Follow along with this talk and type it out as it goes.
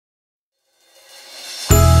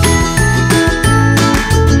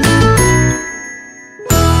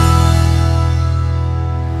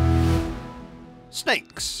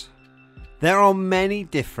There are many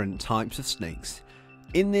different types of snakes.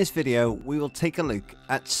 In this video we will take a look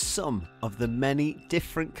at some of the many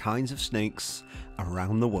different kinds of snakes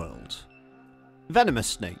around the world. Venomous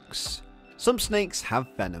snakes. Some snakes have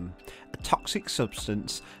venom, a toxic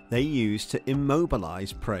substance they use to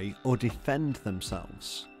immobilize prey or defend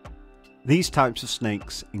themselves. These types of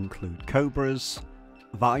snakes include cobras,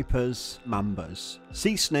 vipers, mambas,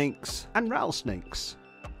 sea snakes and rattlesnakes.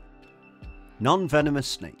 Non-venomous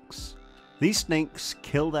snakes. These snakes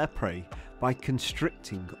kill their prey by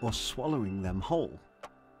constricting or swallowing them whole.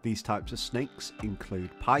 These types of snakes include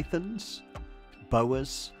pythons,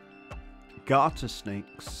 boas, garter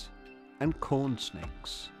snakes and corn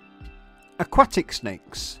snakes. Aquatic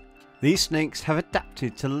snakes. These snakes have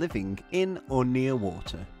adapted to living in or near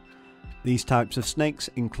water. These types of snakes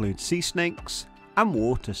include sea snakes and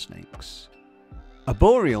water snakes.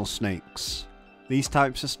 Arboreal snakes. These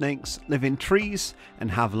types of snakes live in trees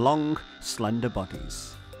and have long, slender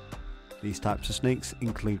bodies. These types of snakes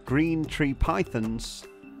include green tree pythons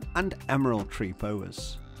and emerald tree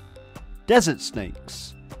boas. Desert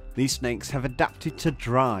snakes. These snakes have adapted to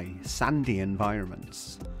dry, sandy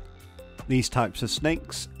environments. These types of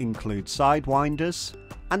snakes include sidewinders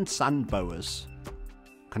and sand boas.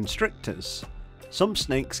 Constrictors. Some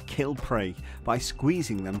snakes kill prey by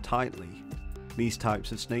squeezing them tightly. These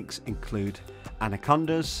types of snakes include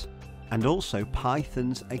anacondas and also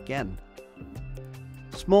pythons again.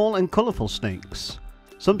 Small and colourful snakes.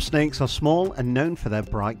 Some snakes are small and known for their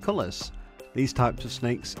bright colours. These types of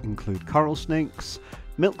snakes include coral snakes,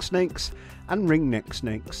 milk snakes and ringneck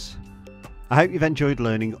snakes. I hope you've enjoyed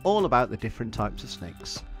learning all about the different types of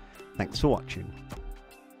snakes. Thanks for watching.